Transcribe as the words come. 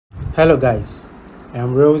Hello guys,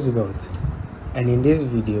 I'm Roosevelt, and in this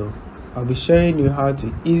video I'll be showing you how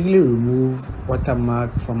to easily remove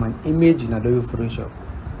watermark from an image in Adobe Photoshop.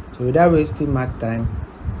 So without wasting my time,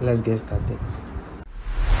 let's get started.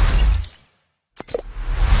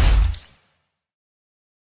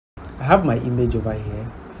 I have my image over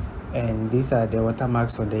here, and these are the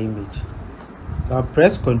watermarks on the image. So I'll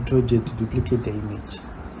press Ctrl J to duplicate the image.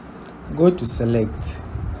 Go to select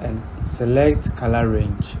and select color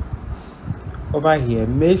range. Over here,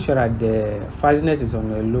 make sure that the fuzziness is on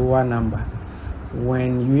a lower number.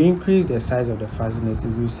 When you increase the size of the fuzziness, you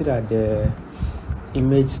will see that the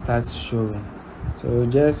image starts showing. So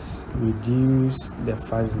just reduce the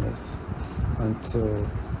fuzziness until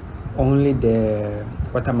only the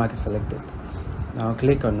watermark is selected. Now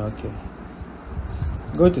click on OK.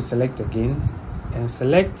 Go to select again and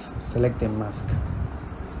select a mask.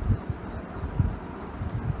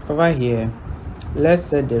 Over here, let's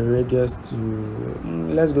set the radius to,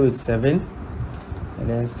 let's go with 7, and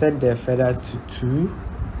then set the feather to 2.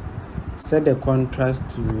 Set the contrast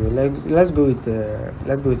to, let's go with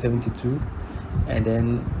 72, and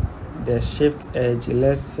then the shift edge,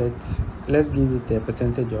 let's give it a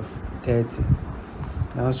percentage of 30.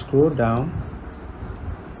 Now scroll down,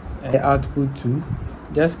 and the output to,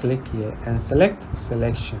 just click here and select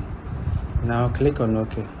selection. Now click on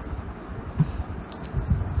OK.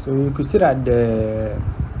 So you could see that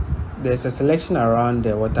there's a selection around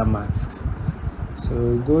the watermarks.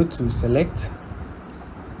 So go to select,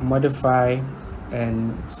 modify,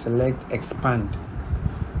 and select expand.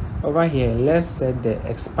 Over here, let's set the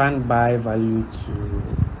expand by value to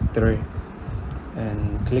 3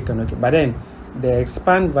 and click on OK. But then the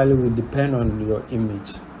expand value will depend on your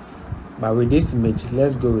image. But with this image,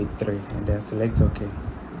 let's go with 3 and then select OK.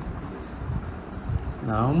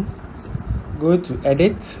 Now go to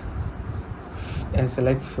edit and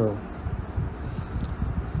select fill.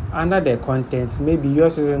 Under the content, maybe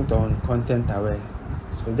yours isn't on content aware,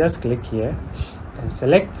 so just click here and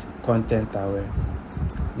select content aware.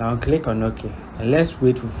 Now click on OK, and let's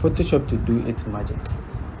wait for Photoshop to do its magic.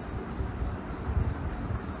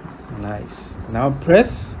 Nice. Now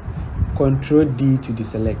press Ctrl D to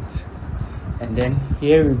deselect, and then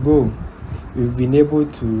here we go. We've been able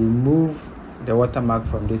to remove the watermark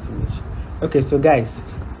from this image. Okay, so guys,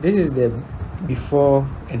 this is the before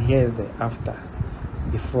and here is the after.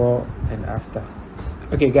 Before and after.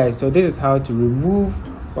 Okay guys, so this is how to remove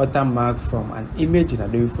watermark from an image in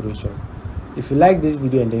Adobe Photoshop. If you like this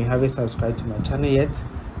video and then you haven't subscribed to my channel yet,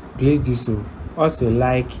 please do so. Also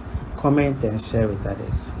like, comment, and share with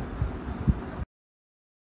others.